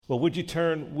Well, would you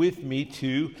turn with me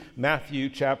to Matthew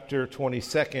chapter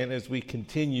 22 as we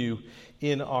continue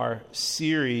in our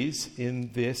series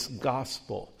in this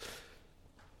gospel.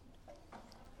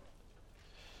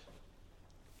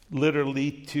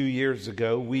 Literally 2 years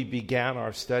ago, we began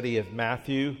our study of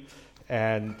Matthew,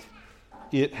 and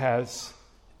it has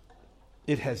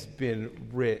been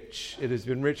rich. It has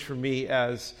been rich for me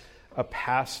as a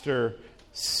pastor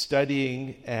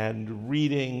studying and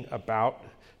reading about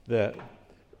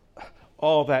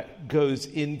all that goes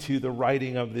into the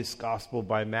writing of this gospel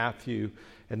by Matthew,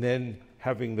 and then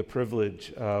having the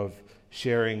privilege of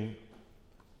sharing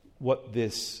what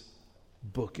this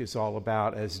book is all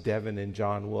about, as Devin and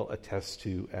John will attest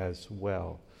to as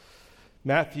well.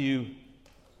 Matthew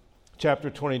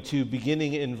chapter 22,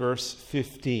 beginning in verse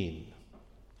 15.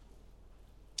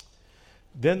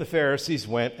 Then the Pharisees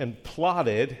went and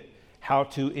plotted how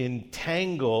to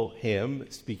entangle him,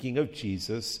 speaking of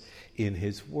Jesus, in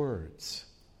his words.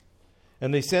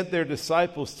 And they sent their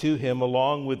disciples to him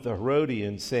along with the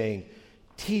Herodians, saying,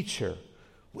 "Teacher,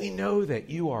 we know that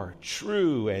you are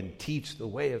true and teach the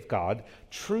way of God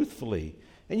truthfully,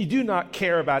 and you do not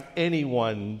care about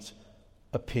anyone's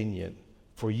opinion,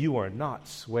 for you are not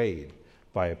swayed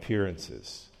by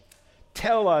appearances.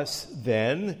 Tell us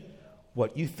then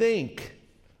what you think.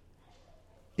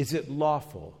 Is it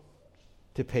lawful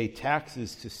to pay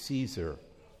taxes to Caesar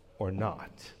or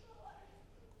not?"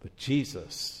 But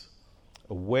Jesus,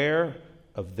 aware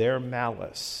of their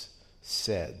malice,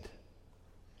 said,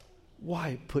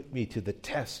 "Why put me to the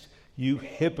test, you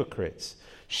hypocrites?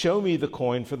 Show me the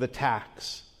coin for the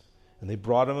tax." And they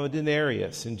brought him a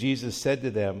denarius, and Jesus said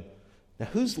to them, "Now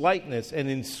whose likeness and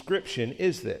inscription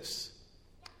is this?"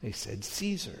 They said,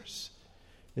 "Caesar's."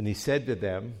 And he said to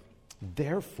them,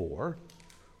 "Therefore,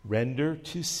 render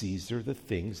to Caesar the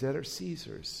things that are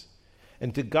Caesar's,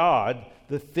 and to God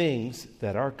the things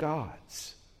that are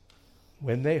God's."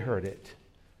 When they heard it,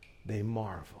 they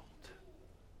marveled.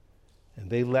 And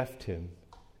they left him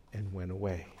and went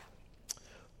away.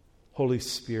 Holy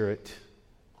Spirit,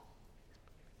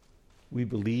 we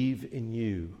believe in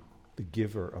you, the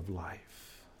giver of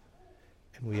life.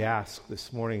 And we ask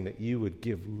this morning that you would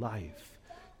give life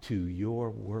to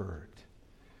your word,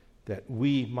 that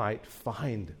we might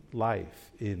find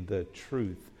life in the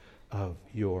truth of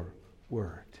your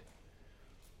word.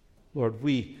 Lord,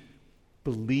 we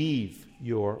believe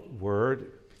your word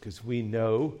because we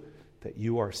know that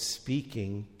you are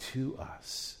speaking to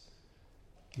us.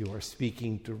 You are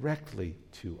speaking directly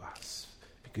to us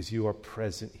because you are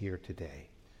present here today.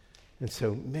 And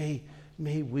so may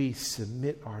we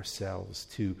submit ourselves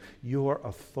to your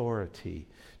authority,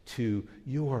 to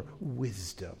your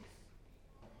wisdom.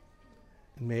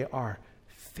 And may our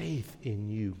faith in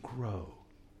you grow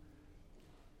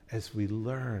as we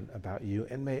learn about you,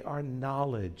 and may our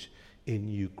knowledge in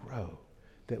you grow,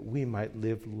 that we might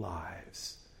live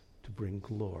lives to bring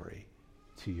glory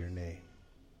to your name.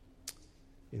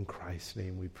 In Christ's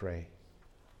name we pray.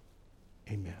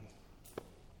 Amen.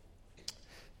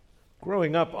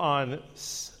 Growing up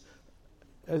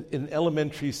in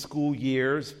elementary school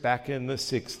years back in the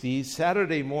 60s,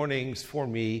 Saturday mornings for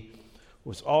me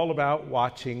was all about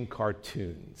watching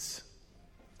cartoons.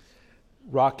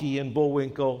 Rocky and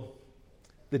Bullwinkle,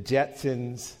 the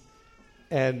Jetsons,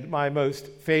 and my most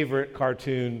favorite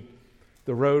cartoon,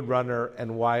 the Roadrunner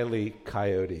and Wile E.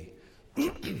 Coyote.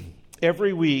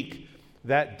 Every week,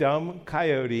 that dumb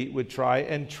coyote would try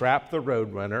and trap the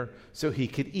Roadrunner so he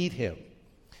could eat him.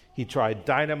 He tried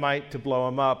dynamite to blow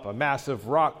him up, a massive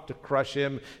rock to crush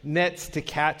him, nets to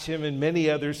catch him, and many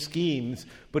other schemes,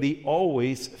 but he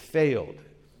always failed.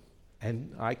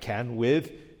 And I can,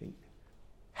 with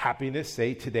happiness,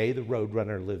 say today the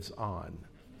Roadrunner lives on.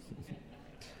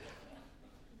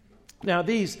 Now,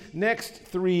 these next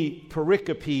three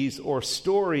pericopes or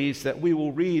stories that we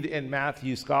will read in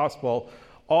Matthew's gospel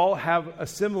all have a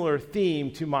similar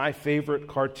theme to my favorite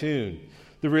cartoon.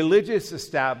 The religious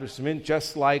establishment,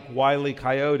 just like Wile E.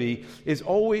 Coyote, is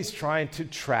always trying to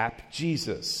trap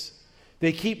Jesus.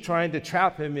 They keep trying to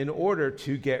trap him in order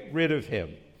to get rid of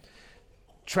him.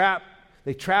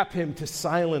 They trap him to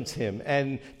silence him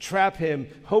and trap him,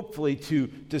 hopefully, to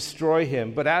destroy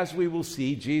him. But as we will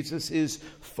see, Jesus is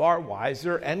far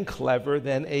wiser and clever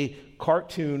than a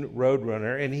cartoon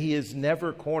roadrunner, and he is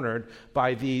never cornered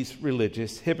by these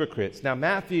religious hypocrites. Now,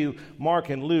 Matthew, Mark,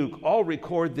 and Luke all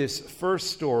record this first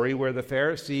story where the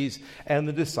Pharisees and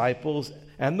the disciples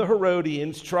and the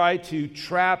Herodians try to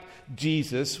trap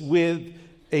Jesus with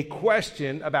a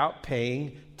question about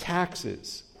paying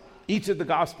taxes. Each of the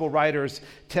gospel writers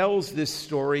tells this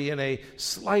story in a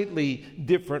slightly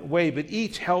different way, but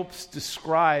each helps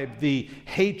describe the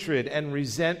hatred and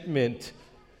resentment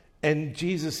and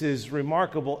Jesus'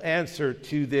 remarkable answer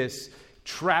to this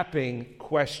trapping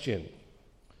question.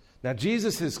 Now,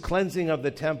 Jesus' cleansing of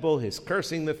the temple, his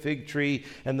cursing the fig tree,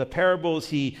 and the parables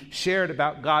he shared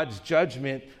about God's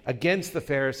judgment against the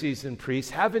Pharisees and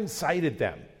priests have incited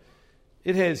them.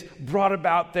 It has brought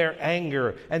about their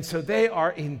anger, and so they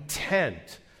are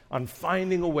intent on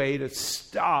finding a way to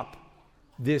stop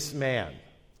this man.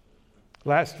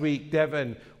 Last week,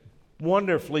 Devin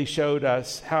wonderfully showed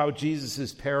us how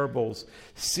Jesus' parables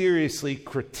seriously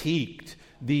critiqued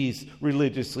these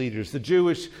religious leaders. The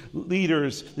Jewish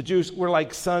leaders, the Jews were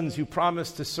like sons who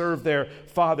promised to serve their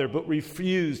father but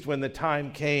refused when the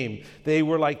time came. They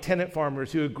were like tenant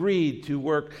farmers who agreed to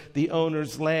work the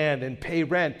owner's land and pay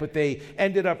rent, but they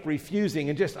ended up refusing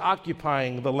and just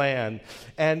occupying the land.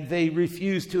 And they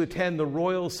refused to attend the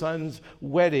royal son's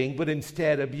wedding, but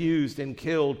instead abused and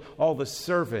killed all the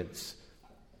servants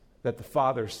that the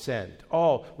father sent,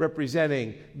 all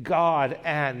representing God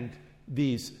and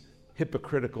these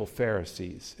hypocritical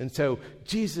Pharisees. And so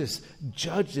Jesus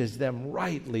judges them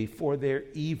rightly for their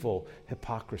evil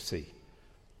hypocrisy.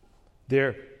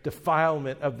 Their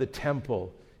defilement of the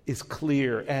temple is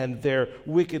clear, and their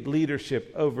wicked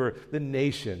leadership over the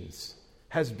nations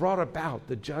has brought about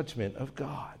the judgment of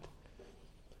God.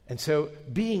 And so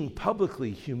being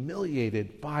publicly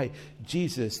humiliated by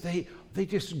Jesus, they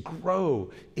just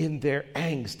grow in their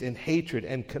angst and hatred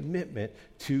and commitment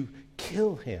to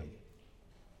kill him.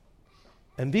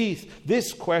 And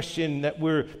this question that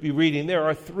we'll be reading, there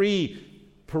are three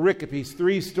pericopes,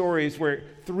 three stories where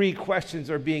three questions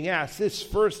are being asked. This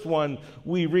first one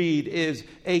we read is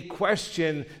a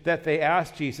question that they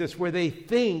ask Jesus where they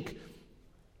think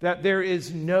that there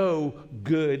is no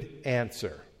good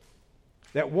answer.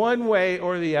 That one way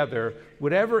or the other,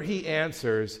 whatever he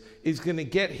answers is going to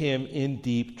get him in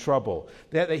deep trouble.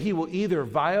 That he will either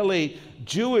violate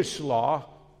Jewish law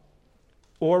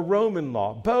or Roman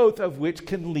law, both of which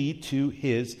can lead to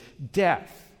his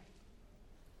death.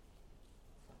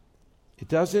 It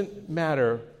doesn't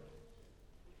matter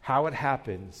how it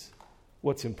happens.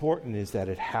 What's important is that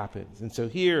it happens. And so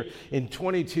here in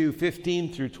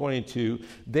 15 through 22,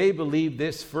 they believe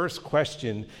this first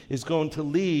question is going to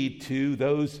lead to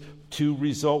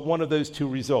one of those two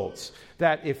results.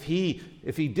 That if he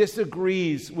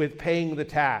disagrees with paying the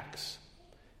tax,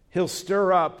 he'll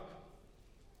stir up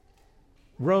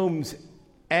Rome's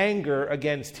anger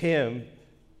against him,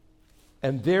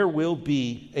 and there will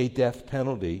be a death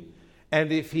penalty.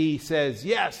 And if he says,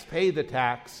 yes, pay the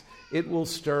tax, it will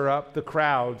stir up the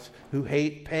crowds who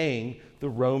hate paying the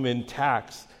Roman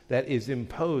tax that is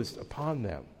imposed upon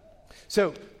them.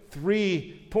 So,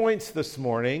 3 points this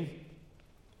morning: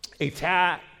 a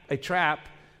trap, a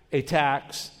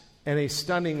tax, and a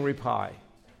stunning reply.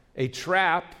 A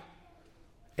trap,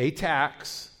 a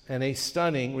tax, and a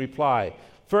stunning reply.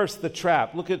 First, the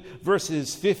trap. Look at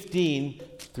verses 15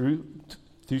 through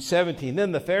 17.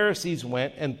 Then the Pharisees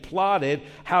went and plotted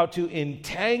how to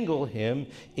entangle him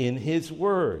in his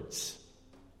words.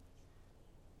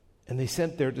 And they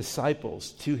sent their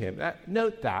disciples to him.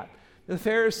 Note that. The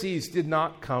Pharisees did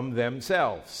not come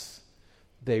themselves.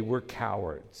 They were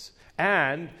cowards.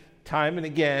 And time and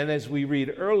again, as we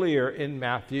read earlier in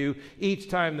Matthew, each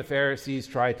time the Pharisees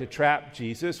tried to trap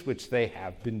Jesus, which they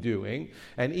have been doing,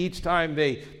 and each time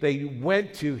they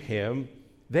went to him,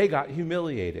 they got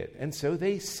humiliated. And so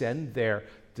they send their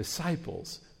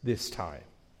disciples this time.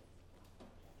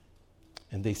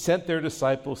 And they sent their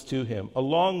disciples to him,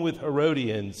 along with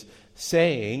Herodians,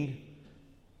 saying,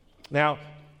 now,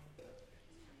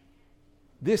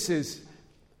 this is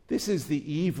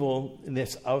the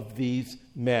evilness of these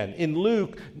men. In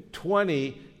Luke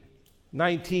 20,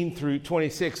 19 through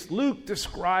 26, Luke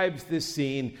describes this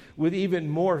scene with even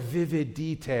more vivid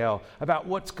detail about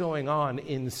what's going on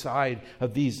inside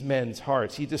of these men's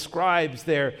hearts. He describes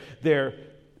their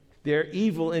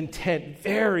evil intent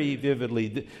very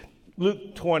vividly.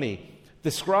 Luke 20,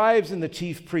 the scribes and the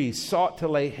chief priests sought to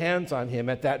lay hands on him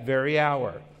at that very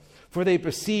hour, for they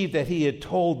perceived that he had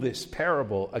told this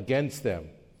parable against them.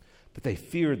 But they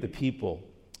feared the people.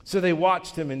 So they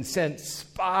watched him and sent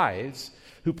spies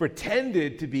who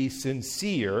pretended to be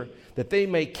sincere, that they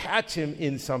may catch him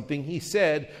in something he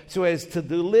said, so as to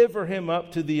deliver him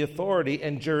up to the authority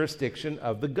and jurisdiction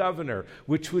of the governor,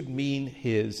 which would mean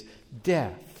his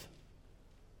death.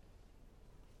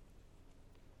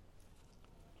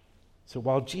 So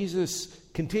while Jesus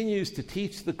continues to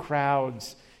teach the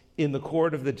crowds in the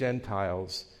court of the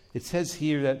Gentiles, It says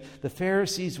here that the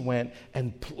Pharisees went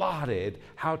and plotted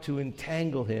how to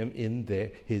entangle him in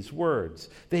his words.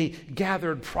 They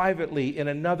gathered privately in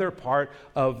another part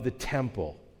of the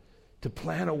temple to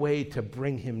plan a way to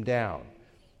bring him down.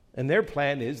 And their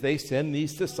plan is they send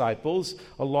these disciples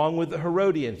along with the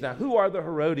Herodians. Now, who are the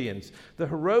Herodians? The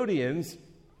Herodians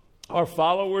are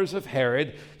followers of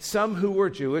Herod, some who were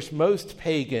Jewish, most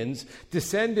pagans,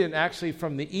 descendant actually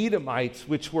from the Edomites,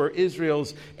 which were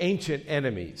Israel's ancient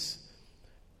enemies.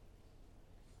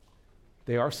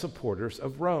 They are supporters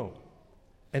of Rome.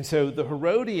 And so the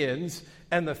Herodians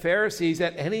and the Pharisees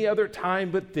at any other time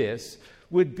but this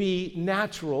would be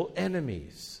natural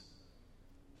enemies.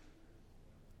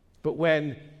 But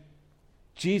when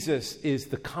Jesus is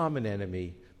the common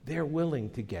enemy, they're willing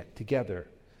to get together.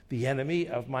 The enemy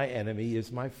of my enemy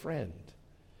is my friend.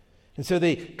 And so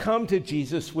they come to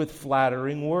Jesus with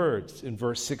flattering words. In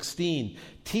verse 16,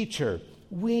 "Teacher,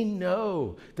 we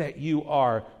know that you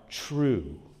are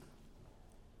true."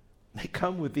 They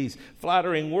come with these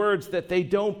flattering words that they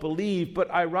don't believe, but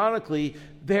ironically,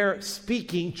 they're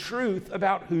speaking truth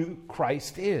about who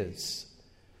Christ is.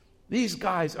 These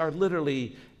guys are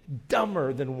literally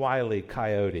dumber than Wile E.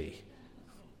 Coyote.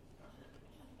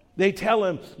 They tell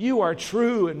him, you are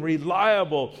true and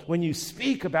reliable when you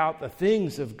speak about the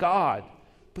things of God,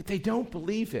 but they don't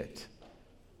believe it.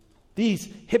 These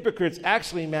hypocrites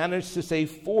actually managed to say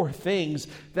 4 things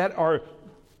that are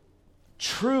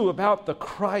true about the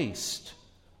Christ.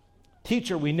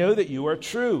 Teacher, we know that you are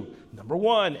true. Number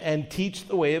 1, and teach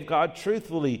the way of God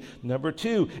truthfully. Number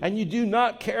 2, and you do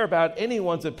not care about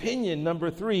anyone's opinion. Number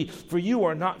 3, for you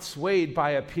are not swayed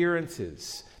by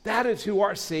appearances. That is who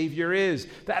our Savior is.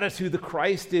 That is who the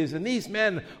Christ is. And these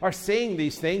men are saying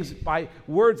these things by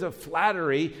words of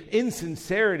flattery,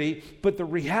 insincerity, but the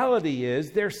reality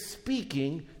is they're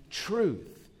speaking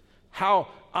truth. How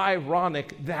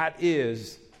ironic that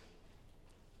is.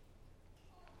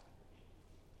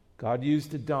 God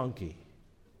used a donkey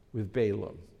with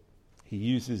Balaam. He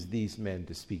uses these men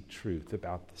to speak truth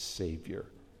about the Savior.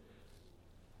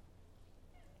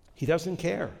 He doesn't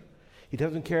care. He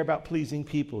doesn't care about pleasing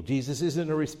people. Jesus isn't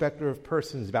a respecter of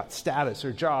persons about status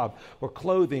or job or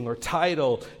clothing or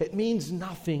title. It means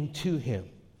nothing to him.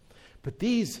 But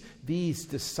these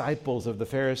disciples of the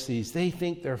Pharisees, they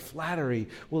think their flattery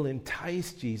will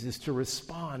entice Jesus to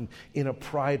respond in a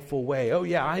prideful way. Oh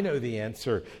yeah, I know the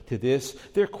answer to this.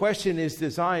 Their question is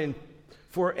designed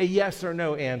for a yes or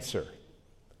no answer.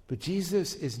 But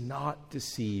Jesus is not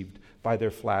deceived by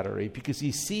their flattery because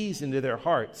he sees into their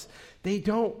hearts. They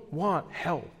don't want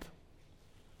help.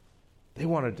 They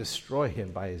want to destroy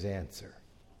him by his answer.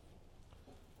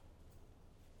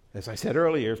 As I said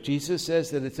earlier, if Jesus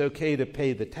says that it's okay to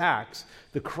pay the tax,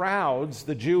 the crowds,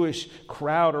 the Jewish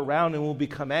crowd around him will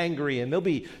become angry and they'll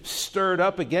be stirred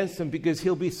up against him because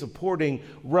he'll be supporting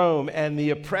Rome and the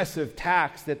oppressive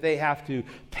tax that they have to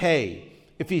pay.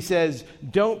 If he says,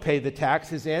 don't pay the tax,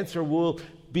 his answer will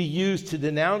be used to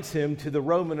denounce him to the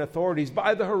Roman authorities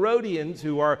by the Herodians,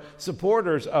 who are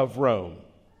supporters of Rome.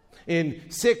 In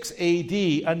 6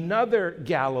 AD, another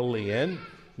Galilean,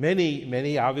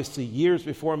 many obviously years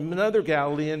before, another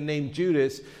Galilean named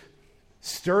Judas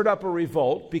stirred up a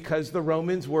revolt because the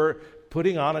Romans were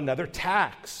putting on another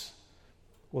tax.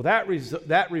 Well,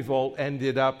 that revolt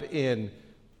ended up in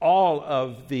all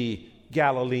of the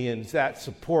Galileans that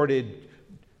supported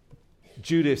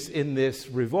Judas in this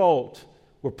revolt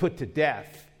were put to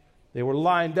death. They were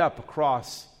lined up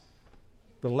across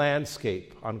the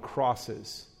landscape on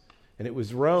crosses. And it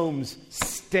was Rome's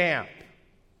stamp.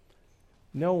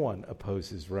 No one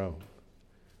opposes Rome.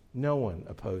 No one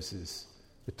opposes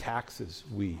the taxes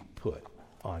we put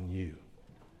on you.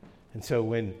 And so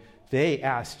when they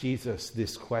ask Jesus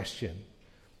this question,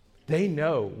 they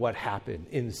know what happened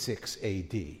in 6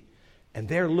 AD. And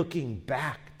they're looking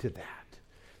back to that.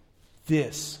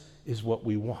 This is what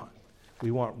we want.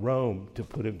 We want Rome to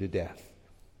put him to death.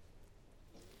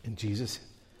 And Jesus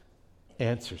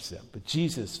answers them. But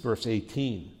Jesus, verse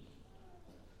 18,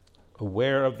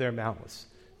 aware of their malice,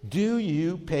 do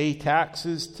you pay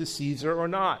taxes to Caesar or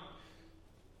not?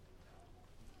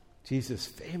 Jesus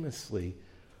famously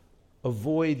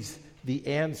avoids the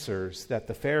answers that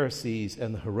the Pharisees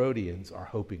and the Herodians are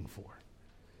hoping for.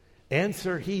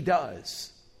 Answer he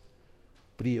does,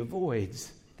 but he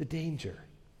avoids the danger.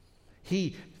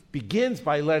 He begins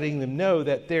by letting them know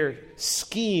that their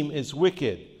scheme is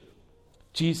wicked.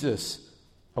 Jesus,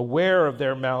 aware of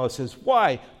their malice, says,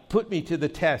 why put me to the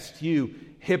test, you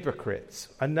hypocrites?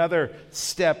 Another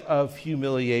step of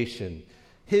humiliation.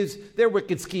 Their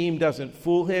wicked scheme doesn't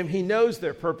fool him. He knows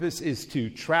their purpose is to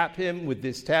trap him with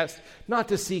this test, not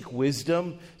to seek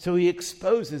wisdom, so he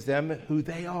exposes them who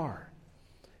they are.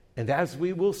 And as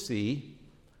we will see,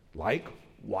 like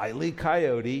Wile E.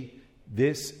 Coyote,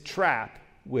 this trap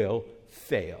will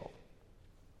fail.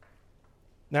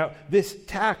 Now, this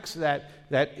tax that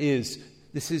is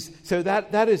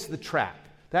the trap.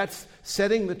 That's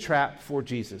setting the trap for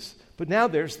Jesus. But now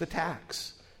there's the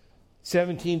tax.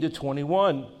 17 to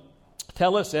 21.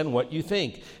 Tell us then what you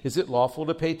think. Is it lawful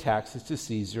to pay taxes to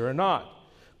Caesar or not?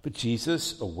 But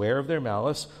Jesus, aware of their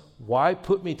malice, why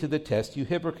put me to the test, you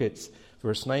hypocrites?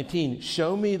 Verse 19,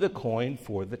 show me the coin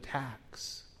for the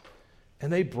tax.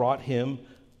 And they brought him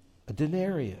a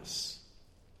denarius.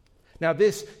 Now,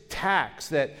 this tax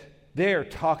that they're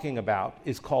talking about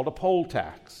is called a poll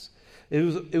tax.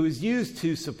 It was used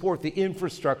to support the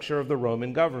infrastructure of the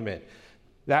Roman government.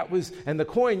 And the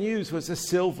coin used was a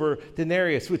silver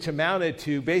denarius, which amounted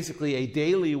to basically a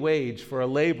daily wage for a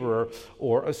laborer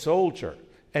or a soldier.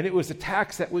 And it was a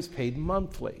tax that was paid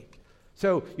monthly.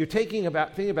 So you're thinking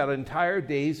about an entire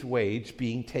day's wage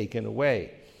being taken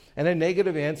away. And a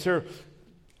negative answer,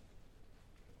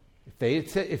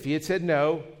 if he had said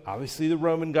no, obviously the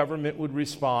Roman government would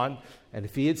respond. And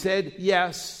if he had said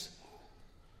yes,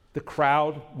 the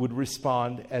crowd would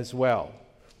respond as well.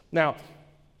 Now,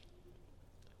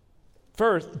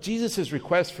 first, Jesus'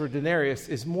 request for a denarius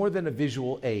is more than a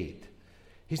visual aid.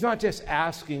 He's not just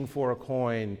asking for a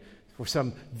coin for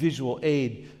some visual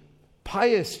aid.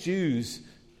 Pious Jews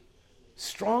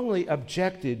strongly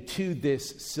objected to this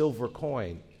silver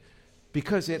coin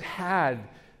because it had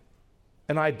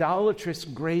an idolatrous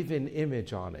graven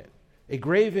image on it, a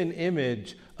graven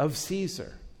image of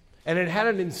Caesar. And it had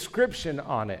an inscription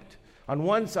on it. On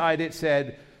one side it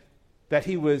said that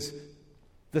he was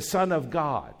the Son of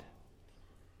God.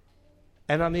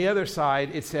 And on the other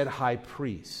side it said high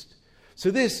priest. So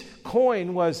this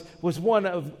coin was one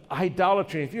of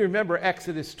idolatry. If you remember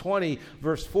Exodus 20,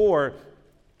 verse 4,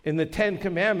 in the Ten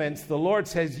Commandments, the Lord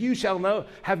says, you shall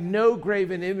have no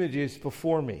graven images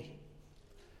before me.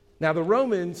 Now, the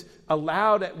Romans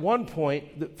allowed at one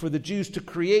point for the Jews to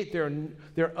create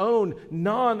their own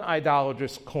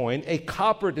non-idolatrous coin, a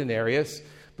copper denarius,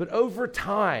 but over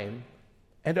time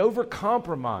and over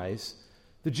compromise,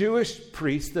 the Jewish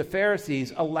priests, the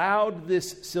Pharisees, allowed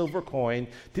this silver coin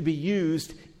to be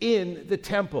used in the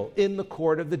temple, in the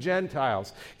court of the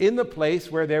Gentiles, in the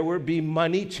place where there would be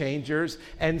money changers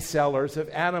and sellers of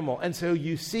animal. And so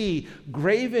you see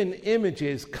graven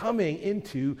images coming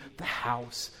into the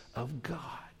house of God.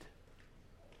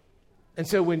 And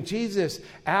so when Jesus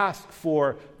asked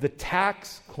for the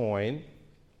tax coin,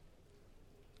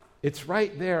 it's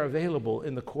right there available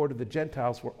in the court of the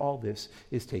Gentiles where all this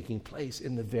is taking place,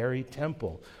 in the very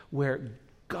temple where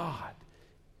God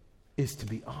is to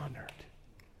be honored.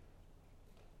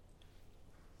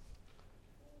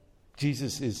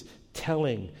 Jesus is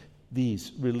telling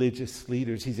these religious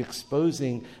leaders, he's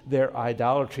exposing their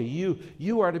idolatry.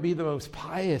 You are to be the most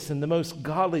pious and the most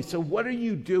godly. So what are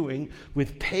you doing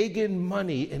with pagan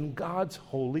money in God's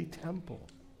holy temple?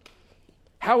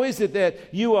 How is it that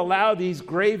you allow these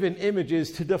graven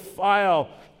images to defile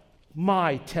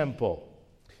my temple?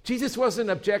 Jesus wasn't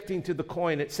objecting to the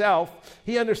coin itself.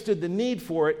 He understood the need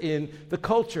for it in the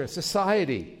culture,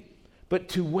 society, but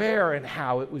to where and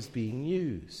how it was being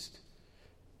used.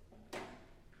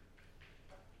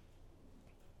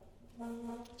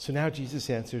 So now Jesus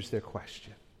answers their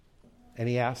question. And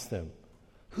he asks them,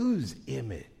 whose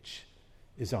image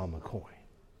is on the coin?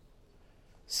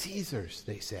 Caesar's,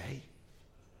 they say.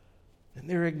 And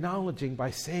they're acknowledging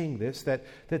by saying this that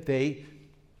they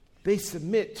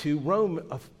submit to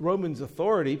Roman's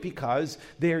authority because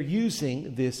they're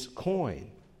using this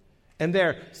coin. And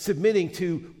they're submitting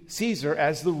to Caesar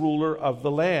as the ruler of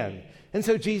the land. And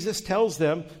so Jesus tells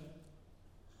them,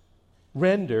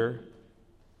 render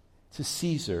to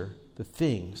Caesar the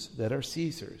things that are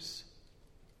Caesar's.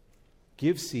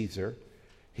 Give Caesar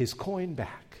his coin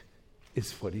back,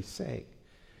 is what he's saying.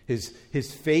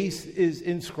 His face is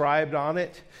inscribed on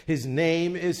it. His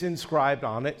name is inscribed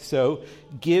on it. So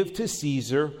give to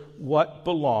Caesar what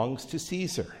belongs to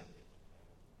Caesar.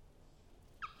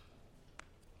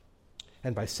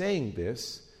 And by saying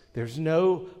this, there's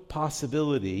no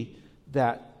possibility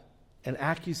that an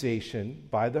accusation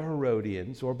by the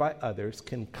Herodians or by others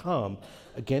can come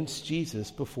against Jesus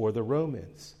before the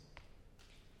Romans.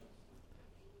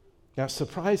 Now,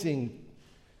 surprising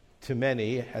to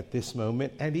many at this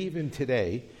moment, and even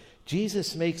today,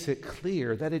 Jesus makes it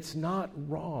clear that it's not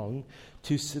wrong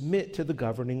to submit to the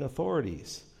governing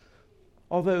authorities,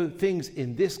 although things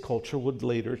in this culture would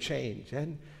later change,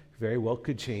 and very well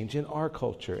could change in our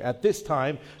culture. At this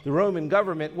time, the Roman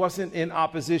government wasn't in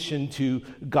opposition to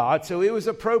God, so it was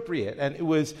appropriate and it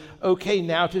was okay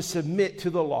now to submit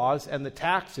to the laws and the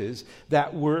taxes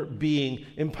that were being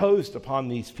imposed upon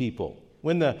these people.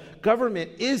 When the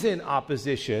government is in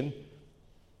opposition,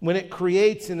 when it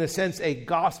creates, in a sense, a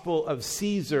gospel of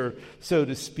Caesar, so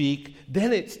to speak,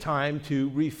 then it's time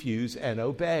to refuse and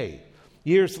obey.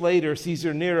 Years later,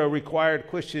 Caesar Nero required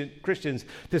Christians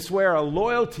to swear a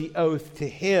loyalty oath to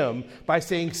him by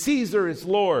saying, "Caesar is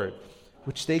Lord,"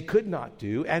 which they could not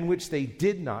do, and which they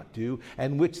did not do,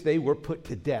 and which they were put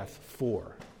to death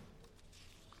for.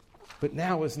 But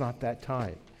now is not that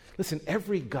time. Listen,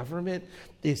 every government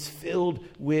is filled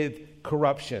with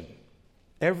corruption.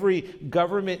 Every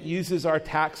government uses our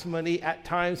tax money at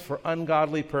times for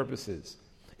ungodly purposes.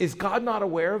 Is God not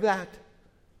aware of that?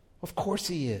 Of course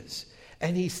he is.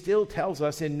 And he still tells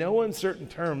us in no uncertain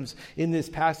terms in this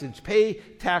passage, pay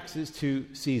taxes to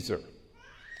Caesar.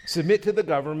 Submit to the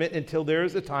government until there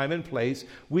is a time and place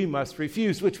we must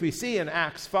refuse, which we see in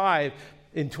Acts 5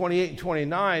 in 28 and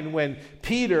 29 when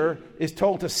Peter is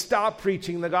told to stop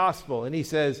preaching the gospel. And he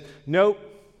says, nope,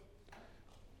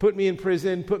 put me in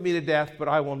prison, put me to death, but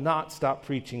I will not stop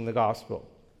preaching the gospel.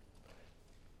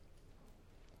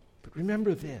 But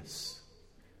remember this.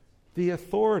 The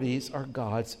authorities are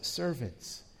God's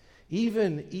servants.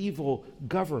 Even evil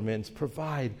governments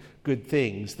provide good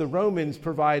things. The Romans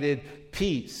provided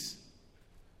peace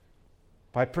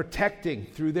by protecting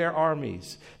through their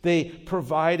armies. They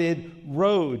provided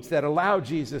roads that allowed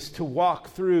Jesus to walk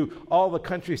through all the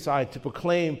countryside to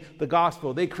proclaim the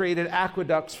gospel. They created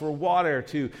aqueducts for water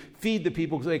to feed the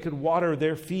people so they could water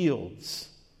their fields.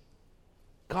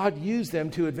 God used them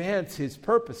to advance his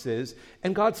purposes,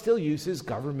 and God still uses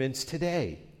governments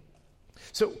today.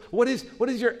 So what is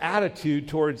your attitude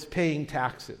towards paying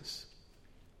taxes?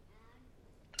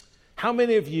 How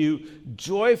many of you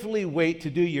joyfully wait to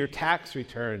do your tax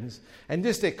returns and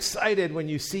just excited when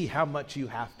you see how much you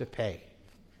have to pay?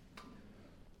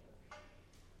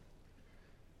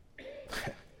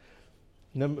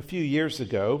 A few years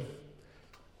ago,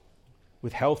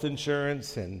 with health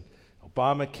insurance and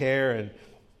Obamacare, and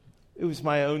it was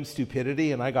my own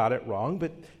stupidity and I got it wrong,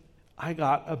 but I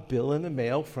got a bill in the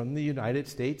mail from the United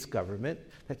States government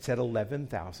that said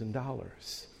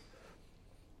 $11,000.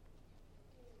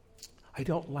 I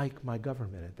don't like my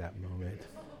government at that moment.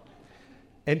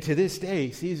 And to this day,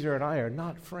 Caesar and I are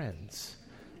not friends.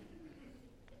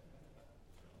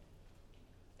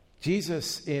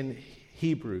 Jesus in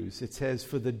Hebrews, it says,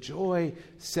 for the joy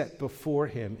set before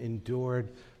him endured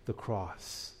the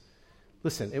cross.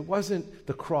 Listen, it wasn't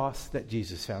the cross that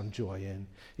Jesus found joy in.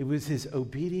 It was his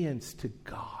obedience to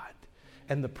God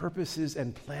and the purposes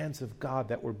and plans of God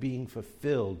that were being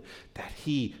fulfilled that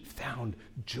he found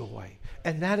joy.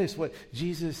 And that is what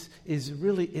Jesus is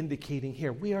really indicating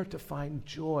here. We are to find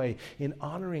joy in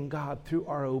honoring God through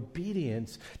our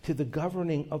obedience to the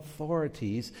governing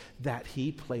authorities that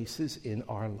he places in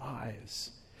our lives.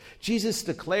 Jesus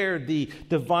declared the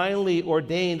divinely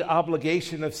ordained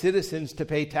obligation of citizens to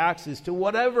pay taxes to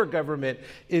whatever government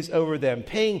is over them.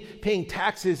 Paying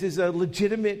taxes is a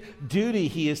legitimate duty,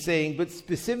 he is saying, but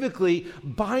specifically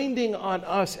binding on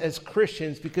us as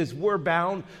Christians because we're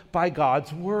bound by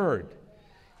God's word.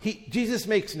 Jesus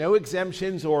makes no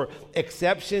exemptions or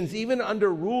exceptions, even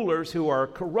under rulers who are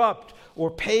corrupt or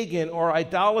pagan or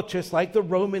idolatrous like the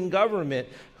Roman government,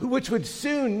 which would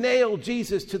soon nail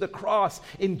Jesus to the cross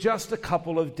in just a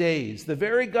couple of days. The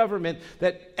very government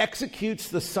that executes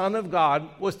the Son of God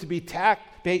was to be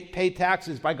paid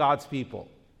taxes by God's people.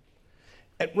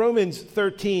 At Romans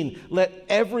 13, let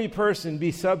every person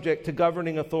be subject to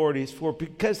governing authorities, for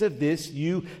because of this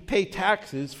you pay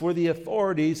taxes, for the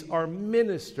authorities are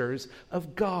ministers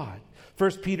of God.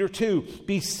 1 Peter 2,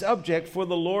 be subject for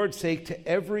the Lord's sake to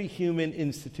every human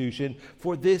institution,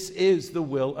 for this is the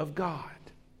will of God.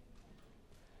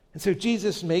 And so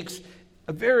Jesus makes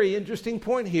a very interesting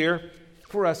point here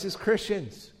for us as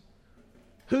Christians.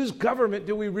 Whose government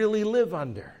do we really live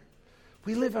under?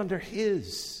 We live under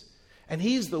his. And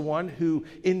he's the one who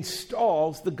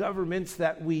installs the governments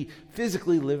that we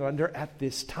physically live under at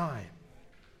this time.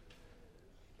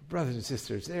 Brothers and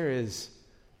sisters, there is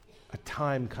a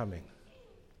time coming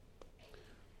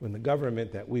when the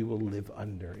government that we will live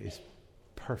under is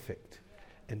perfect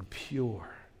and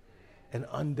pure and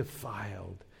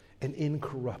undefiled and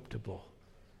incorruptible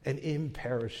and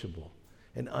imperishable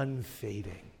and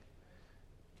unfading.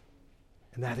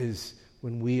 And that is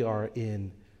when we are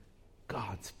in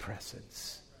God's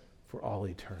presence for all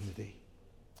eternity.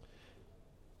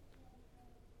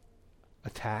 A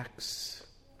tax.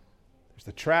 There's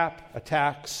the trap, a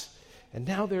tax, And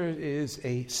now there is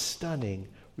a stunning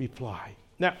reply.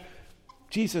 Now,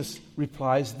 Jesus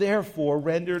replies, therefore,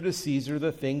 render to Caesar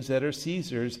the things that are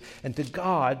Caesar's, and to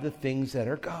God the things that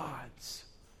are God's.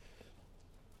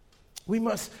 We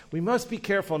must be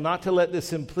careful not to let the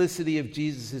simplicity of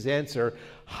Jesus' answer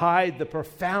hide the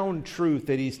profound truth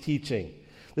that he's teaching.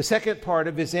 The second part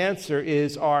of his answer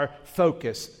is our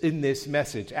focus in this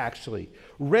message, actually.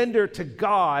 Render to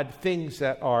God things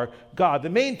that are God. The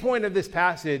main point of this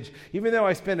passage, even though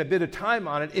I spent a bit of time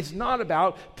on it, is not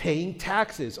about paying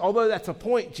taxes, although that's a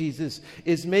point Jesus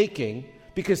is making,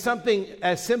 because something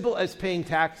as simple as paying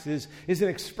taxes is an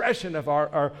expression of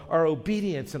our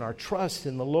obedience and our trust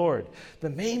in the Lord. The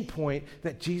main point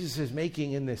that Jesus is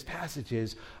making in this passage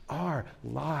is our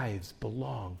lives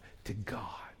belong to God.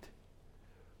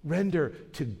 Render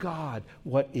to God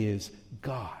what is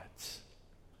God's.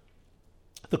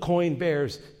 The coin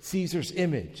bears Caesar's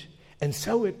image, and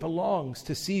so it belongs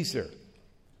to Caesar.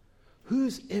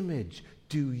 Whose image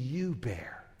do you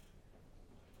bear?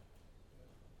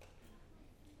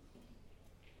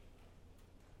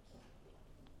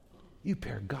 You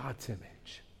bear God's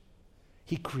image.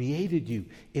 He created you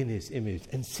in his image.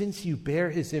 And since you bear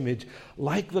his image,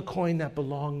 like the coin that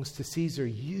belongs to Caesar,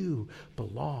 you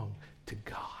belong to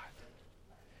God.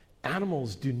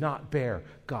 Animals do not bear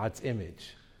God's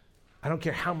image. I don't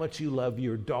care how much you love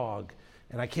your dog,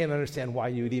 and I can't understand why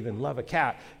you would even love a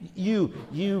cat.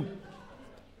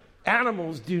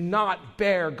 Animals do not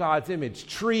bear God's image.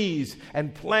 Trees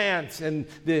and plants and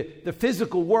the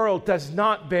physical world does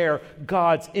not bear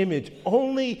God's image.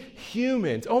 Only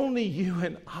humans, only you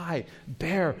and I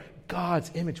bear God's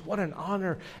image. What an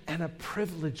honor and a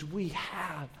privilege we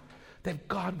have that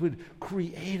God would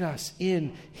create us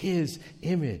in his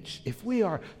image. If we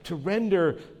are to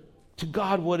render to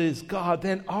God what is God,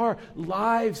 then our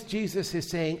lives, Jesus is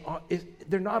saying,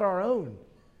 they're not our own.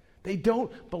 They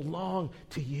don't belong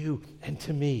to you and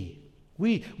to me.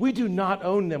 We do not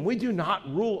own them. We do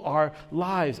not rule our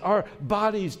lives. Our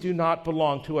bodies do not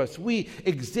belong to us. We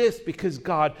exist because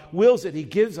God wills it. He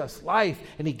gives us life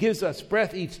and he gives us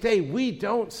breath each day. We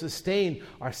don't sustain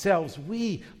ourselves.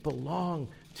 We belong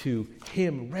to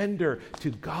him. Render to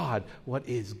God what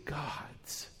is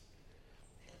God's.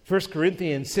 1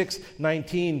 Corinthians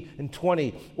 6:19 and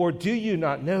 20. Or do you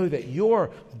not know that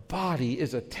your body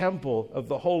is a temple of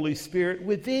the Holy Spirit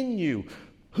within you,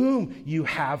 whom you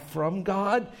have from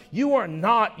God? You are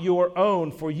not your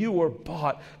own, for you were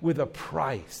bought with a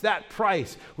price. That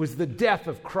price was the death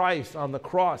of Christ on the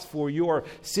cross for your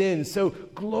sins. So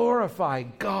glorify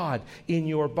God in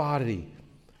your body.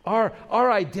 Our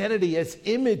identity as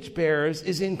image bearers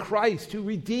is in Christ, who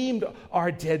redeemed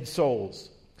our dead souls.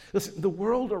 Listen, the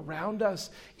world around us,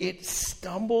 it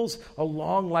stumbles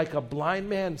along like a blind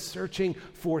man searching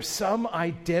for some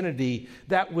identity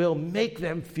that will make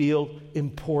them feel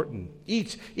important.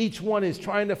 Each one is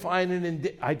trying to find an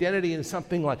identity in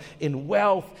something like in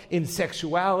wealth, in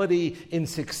sexuality, in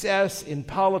success, in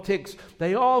politics.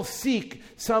 They all seek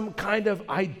some kind of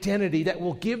identity that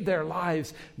will give their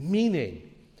lives meaning.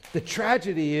 The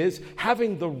tragedy is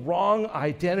having the wrong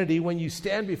identity when you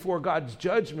stand before God's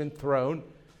judgment throne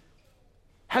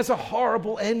has a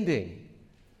horrible ending.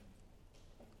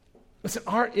 Listen,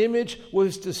 our image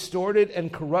was distorted and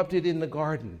corrupted in the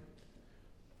garden.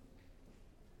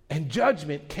 And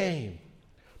judgment came.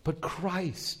 But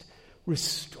Christ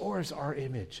restores our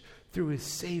image through his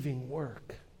saving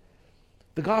work.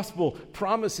 The gospel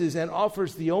promises and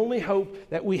offers the only hope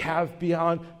that we have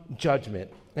beyond judgment.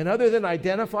 And other than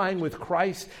identifying with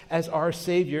Christ as our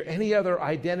Savior, any other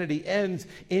identity ends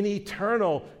in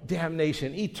eternal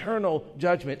damnation, eternal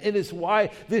judgment. It is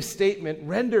why this statement,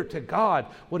 render to God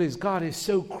what is God, is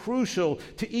so crucial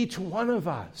to each one of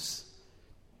us.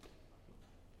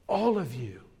 All of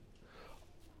you,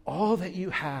 all that you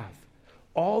have,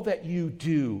 all that you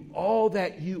do, all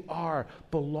that you are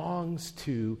belongs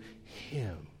to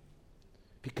him,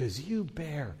 because you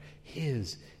bear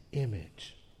his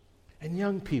image. And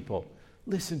young people,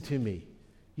 listen to me.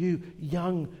 You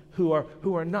young who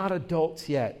are not adults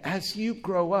yet, as you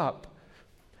grow up,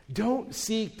 don't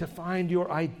seek to find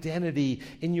your identity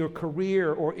in your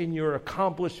career or in your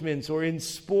accomplishments or in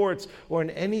sports or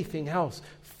in anything else.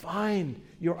 Find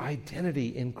your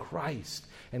identity in Christ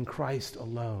and Christ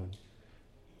alone.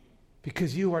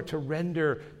 Because you are to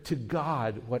render to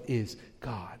God what is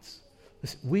God's.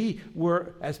 We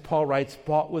were, as Paul writes,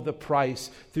 bought with a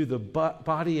price through the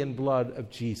body and blood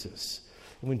of Jesus.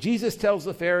 And when Jesus tells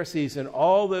the Pharisees and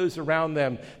all those around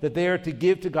them that they are to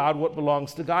give to God what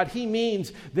belongs to God, he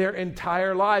means their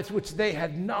entire lives, which they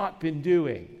had not been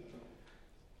doing.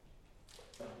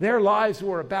 Their lives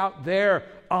were about their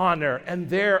honor and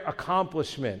their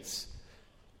accomplishments.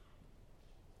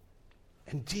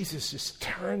 And Jesus just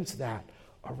turns that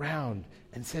around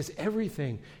and says,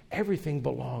 everything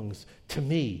belongs to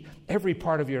me. Every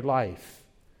part of your life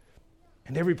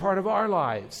and every part of our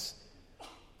lives.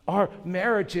 Our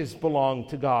marriages belong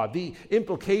to God. The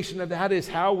implication of that is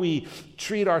how we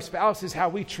treat our spouses, how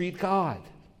we treat God.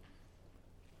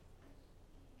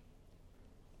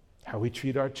 How we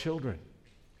treat our children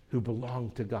who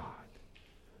belong to God.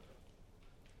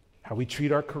 How we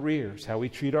treat our careers, how we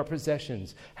treat our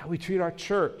possessions, how we treat our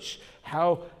church,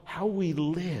 how we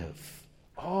live,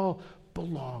 all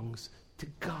belongs to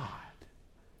God.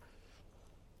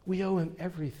 We owe him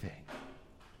everything.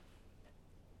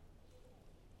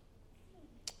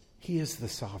 He is the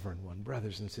sovereign one,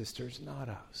 brothers and sisters, not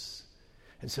us.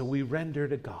 And so we render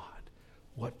to God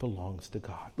what belongs to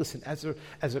God. Listen, as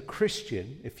a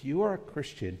Christian, if you are a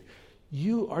Christian,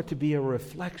 you are to be a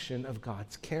reflection of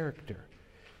God's character.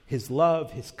 His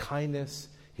love, his kindness,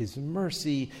 his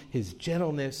mercy, his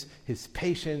gentleness, his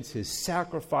patience, his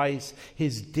sacrifice,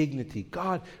 his dignity.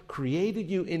 God created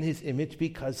you in his image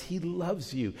because he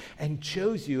loves you and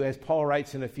chose you, as Paul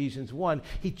writes in Ephesians 1,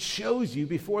 he chose you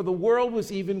before the world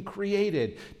was even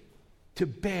created to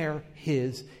bear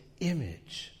his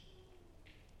image.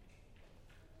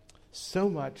 So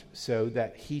much so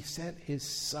that he sent his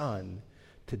son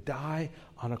to die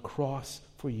on a cross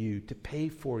for you, to pay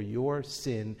for your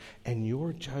sin and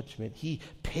your judgment. He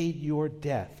paid your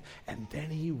death, and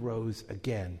then he rose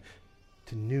again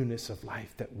to newness of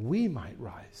life, that we might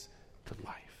rise to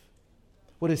life.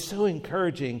 What is so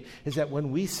encouraging is that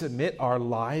when we submit our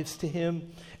lives to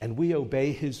him and we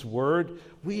obey his word,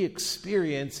 we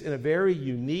experience in a very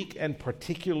unique and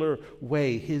particular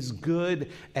way his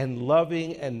good and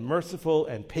loving and merciful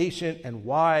and patient and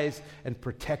wise and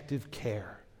protective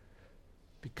care.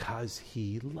 Because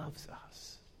he loves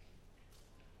us.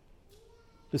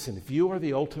 Listen, if you are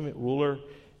the ultimate ruler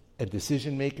and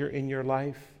decision maker in your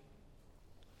life,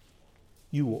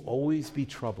 you will always be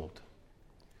troubled.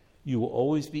 You will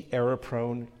always be error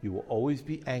prone. You will always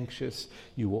be anxious.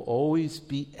 You will always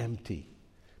be empty.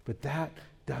 But that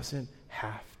doesn't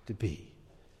have to be.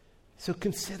 So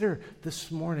consider this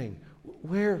morning,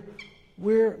 where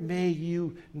may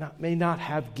you not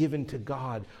have given to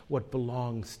God what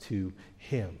belongs to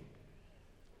him?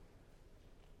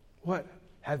 What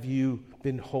have you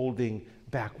been holding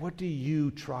back? What do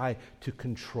you try to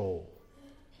control?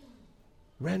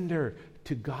 Render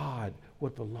to God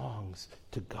what belongs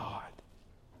to God.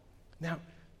 Now,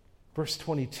 verse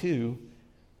 22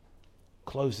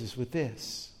 closes with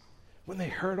this. When they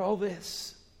heard all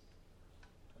this,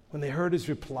 when they heard his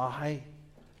reply,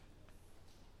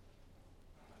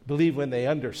 I believe when they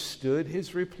understood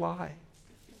his reply,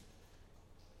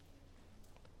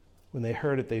 when they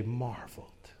heard it, they marveled.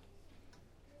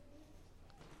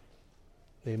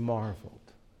 They marveled.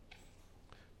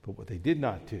 But what they did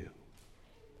not do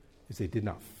is they did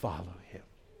not follow him.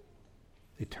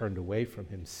 They turned away from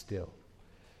him still.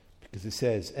 Because it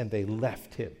says, and they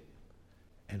left him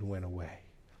and went away.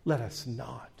 Let us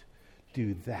not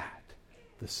do that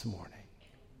this morning.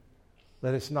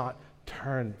 Let us not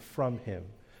turn from him.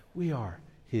 We are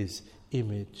his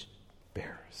image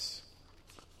bearers.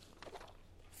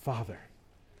 Father,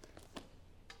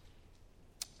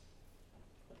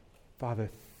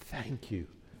 thank you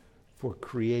for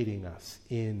creating us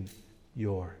in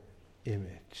your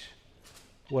image.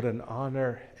 What an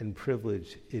honor and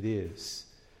privilege it is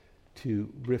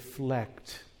to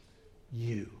reflect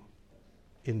you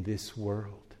in this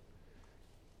world.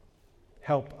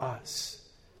 Help us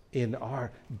in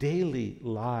our daily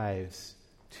lives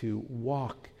to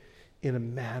walk in a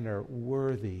manner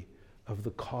worthy of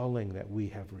the calling that we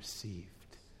have received.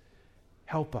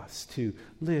 Help us to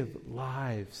live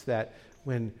lives that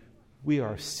when we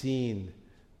are seen,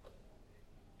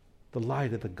 the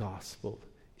light of the gospel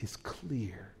is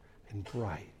clear and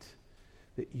bright,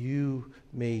 that you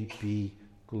may be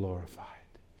glorified.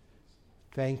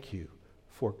 Thank you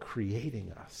for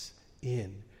creating us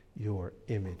in your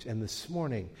image. And this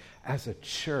morning, as a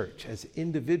church, as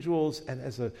individuals and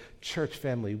as a church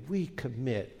family, we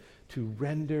commit to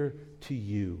render to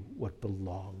you what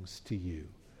belongs to you,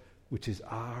 which is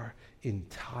our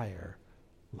entire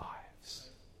lives.